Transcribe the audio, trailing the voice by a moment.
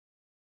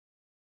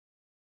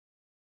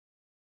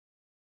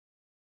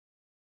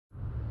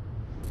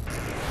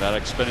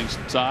Maddox spending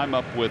some time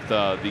up with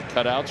the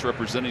cutouts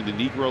representing the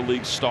Negro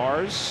League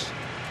Stars.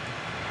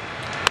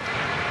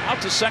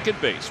 Out to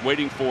second base,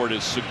 waiting for it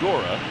is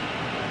Segura,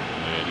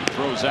 and he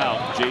throws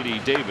out J.D.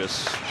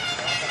 Davis.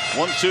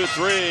 1, 2,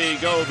 3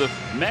 go the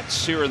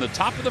Mets here in the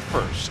top of the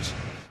first.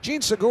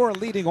 Gene Segura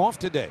leading off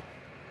today.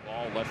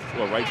 Ball left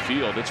right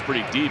field. It's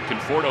pretty deep.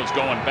 Conforto's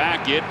going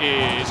back. It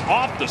is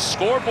off the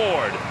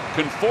scoreboard.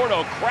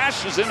 Conforto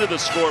crashes into the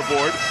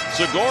scoreboard.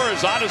 Segura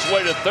is on his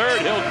way to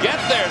third. He'll get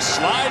there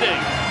sliding.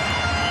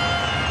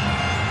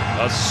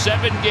 A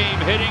 7-game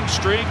hitting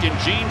streak, and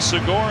Gene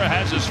Segura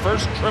has his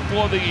first triple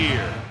of the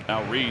year.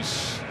 Now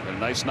Reese had a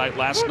nice night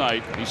last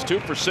night. He's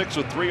 2 for 6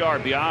 with 3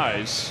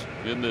 RBIs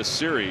in this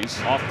series.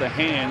 Off the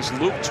hands,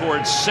 loop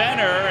towards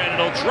center, and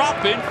it'll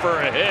drop in for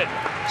a hit.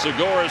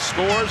 Segura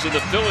scores, and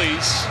the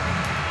Phillies,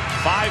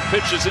 5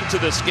 pitches into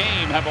this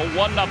game, have a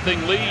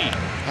 1-0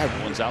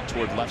 lead. One's out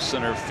toward left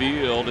center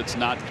field. It's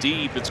not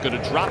deep. It's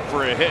going to drop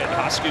for a hit.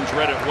 Hoskins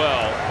read it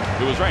well.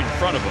 It was right in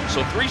front of him.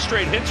 So 3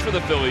 straight hits for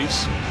the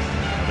Phillies.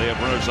 They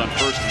have runners on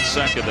first and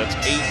second. That's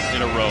 8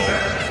 in a row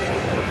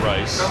for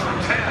Bryce.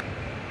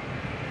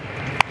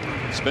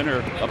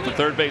 Spinner up the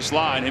third base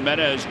line.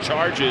 Jimenez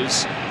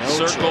charges,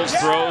 circles,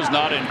 throws,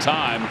 not in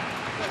time.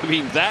 I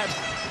mean, that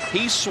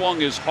he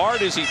swung as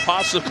hard as he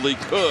possibly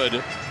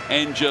could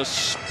and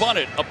just spun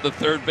it up the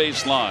third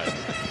base line.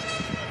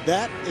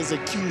 That is a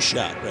cue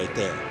shot right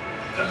there.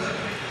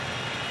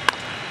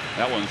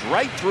 That one's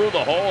right through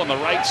the hole on the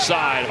right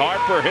side.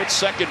 Harper hits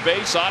second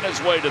base on his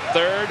way to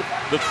third.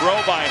 The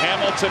throw by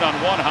Hamilton on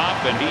 1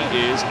 hop, and he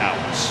is out.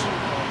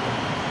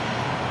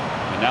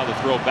 And now the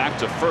throw back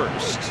to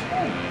first.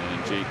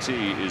 And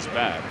JT is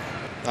back.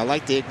 I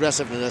like the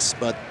aggressiveness,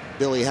 but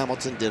Billy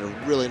Hamilton did a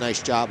really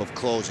nice job of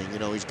closing. You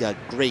know, he's got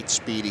great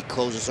speed. He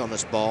closes on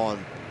this ball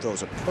and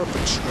throws a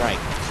perfect strike.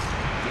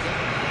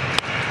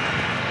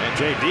 And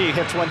JD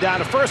hits one down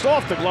to first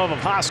off the glove of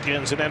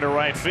Hoskins and into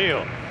right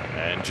field.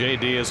 And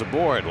JD is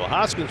aboard. Well,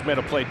 Hoskins made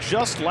a play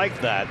just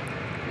like that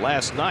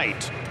last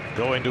night,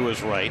 going to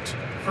his right.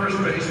 First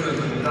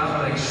baseman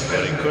Dominic Smith.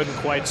 But he couldn't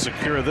quite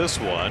secure this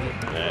one,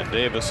 and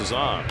Davis is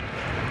on.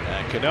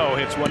 And Cano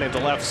hits one into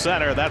left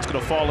center. That's going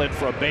to fall in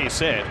for a base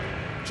hit.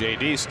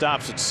 JD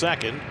stops at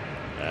second,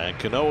 and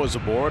Cano is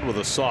aboard with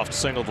a soft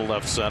single to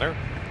left center.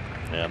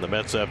 And the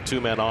Mets have 2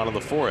 men on in the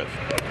 4th.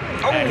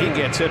 And he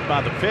gets hit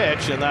by the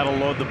pitch, and that'll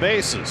load the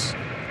bases.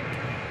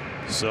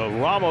 So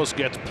Ramos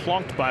gets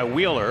plunked by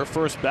Wheeler.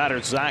 First batter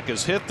Zach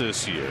has hit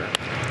this year.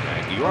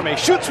 And Guillorme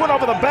shoots one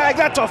over the bag.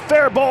 That's a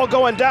fair ball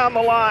going down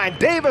the line.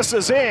 Davis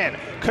is in.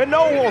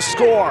 Cano will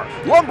score.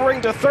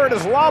 Lumbering to third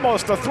is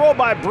Ramos. The throw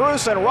by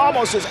Bruce, and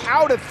Ramos is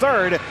out at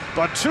third.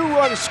 But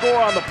 2-run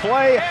score on the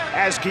play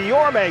as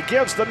Guillorme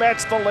gives the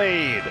Mets the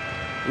lead.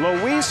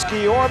 Luis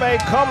Guillorme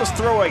comes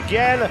through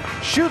again,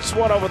 shoots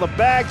one over the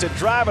bag to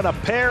drive in a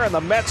pair, and the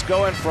Mets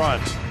go in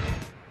front.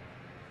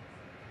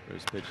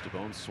 First pitch to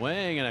Bohm,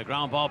 swing and a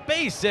ground ball,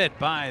 base hit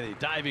by the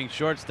diving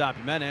shortstop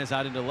Jimenez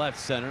out into left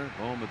center.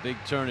 Bohm a big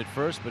turn at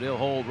first, but he'll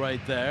hold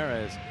right there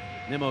as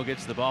Nimmo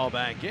gets the ball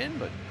back in.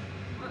 But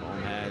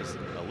Bohm has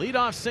a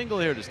leadoff single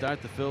here to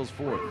start the Phil's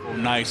 4th.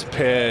 Nice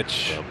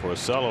pitch. So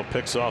Porcello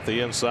picks off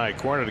the inside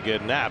corner to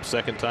get Knapp.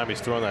 Second time he's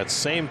thrown that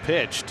same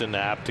pitch to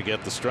Knapp to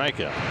get the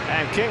strikeout.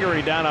 And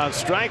Kingery down on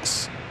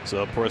strikes.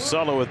 So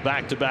Porcello with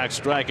back-to-back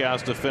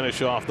strikeouts to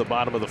finish off the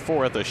bottom of the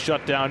 4th. A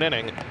shutdown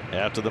inning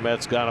after the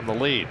Mets got him the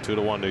lead.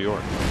 2-1 New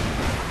York.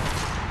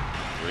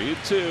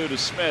 3-2 to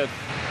Smith.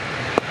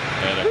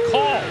 And a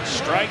call,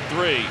 strike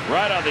 3,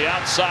 right on the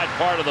outside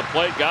part of the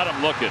plate. Got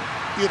him looking.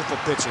 Beautiful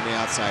pitch in the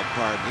outside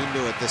part. He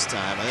knew it this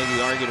time. I think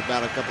he argued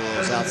about a couple of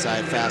those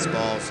outside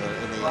fastballs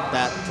in the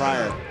bat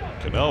prior.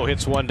 Cano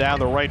hits one down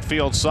the right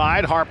field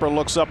side. Harper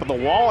looks up at the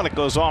wall, and it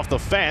goes off the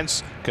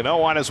fence. Cano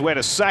on his way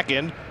to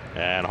second.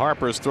 And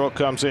Harper's throw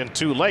comes in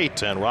too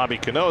late, and Robbie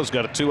Cano's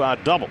got a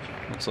 2-out double.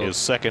 His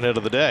second hit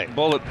of the day.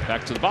 Bullet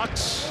back to the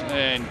box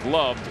and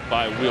gloved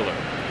by Wheeler.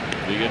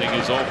 The inning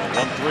is over.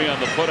 1-3 on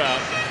the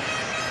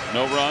putout.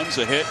 No runs,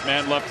 a hit,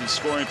 man left in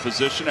scoring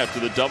position after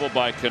the double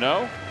by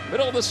Cano.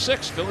 Middle of the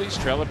 6th, Phillies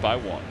trail it by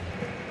 1.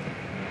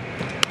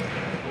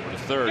 Over to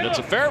third. It's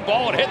a fair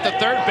ball. It hit the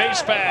third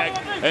base bag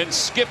and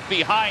skipped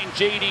behind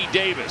J.D.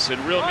 Davis.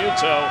 And Real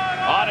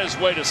Muto on his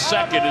way to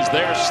second is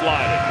there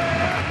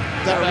sliding.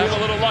 Gotta have a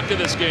little luck in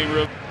this game,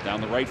 Rube.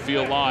 Down the right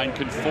field line,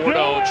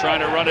 Conforto trying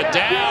to run it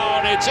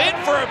down. It's in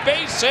for a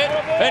base hit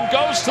and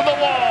goes to the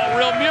wall.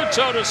 Real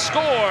Muto to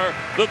score.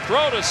 The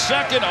throw to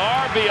second,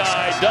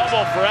 RBI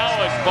double for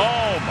Alec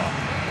Bohm.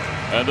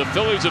 And the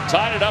Phillies have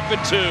tied it up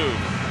at 2.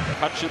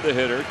 Hutch of the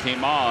hitter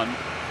came on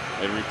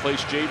and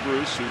replaced Jay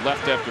Bruce, who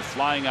left after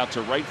flying out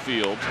to right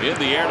field. In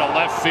the air to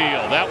left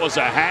field. That was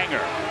a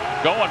hanger.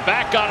 Going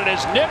back on it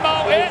is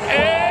Nimmo.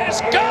 It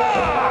is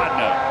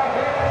gone!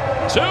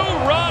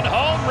 2-run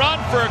home run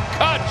for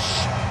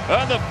Kutch,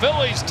 and the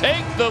Phillies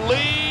take the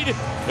lead.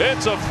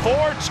 It's a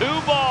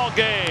 4-2 ball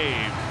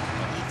game.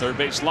 Third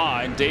base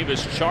line,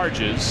 Davis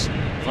charges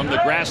from the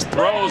grass,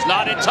 throws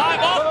not in time,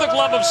 off the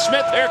glove of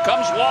Smith. Here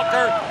comes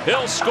Walker.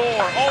 He'll score.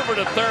 Over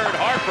to third,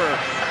 Harper.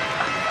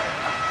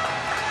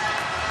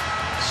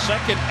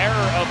 second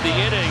error of the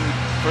inning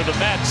for the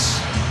Mets.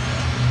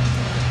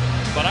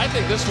 But I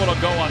think this one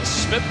will go on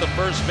Smith, the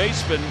first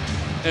baseman,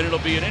 and it'll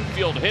be an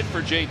infield hit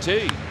for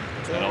JT.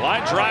 And a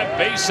line drive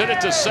base hit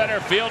it to center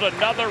field.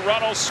 Another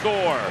run will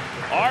score.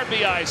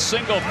 RBI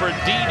single for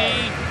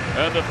Didi,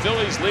 and the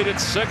Phillies lead it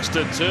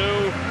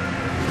 6-2.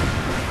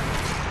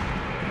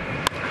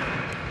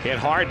 Hit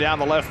hard down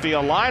the left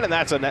field line, and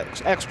that's an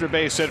extra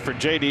base hit for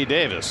J.D.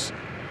 Davis.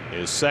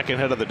 His second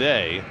hit of the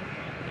day,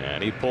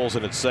 and he pulls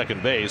in at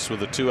second base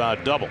with a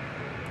 2-out double.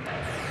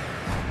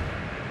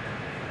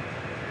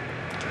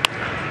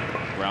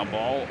 Ground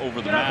ball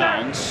over the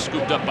mound,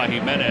 scooped up by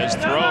Jimenez,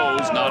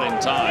 throws not in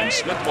time.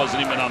 Smith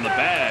wasn't even on the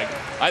bag.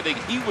 I think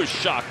he was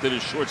shocked that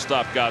his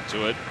shortstop got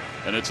to it,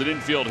 and it's an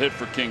infield hit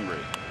for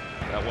Kingery.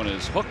 That one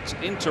is hooked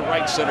into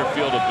right center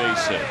field, a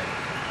base hit.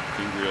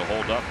 Kingery will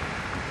hold up.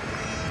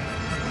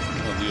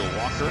 Leo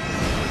Walker.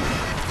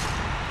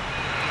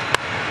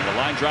 And the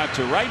line drive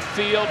to right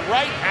field,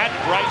 right at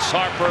Bryce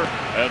Harper,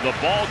 and the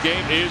ball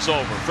game is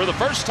over. For the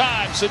first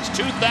time since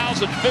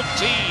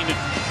 2015,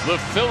 the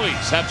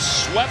Phillies have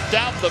swept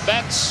out the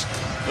Mets.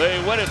 They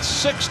win it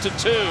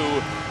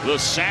 6-2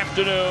 this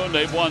afternoon.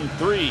 They've won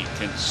 3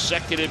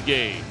 consecutive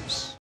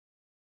games.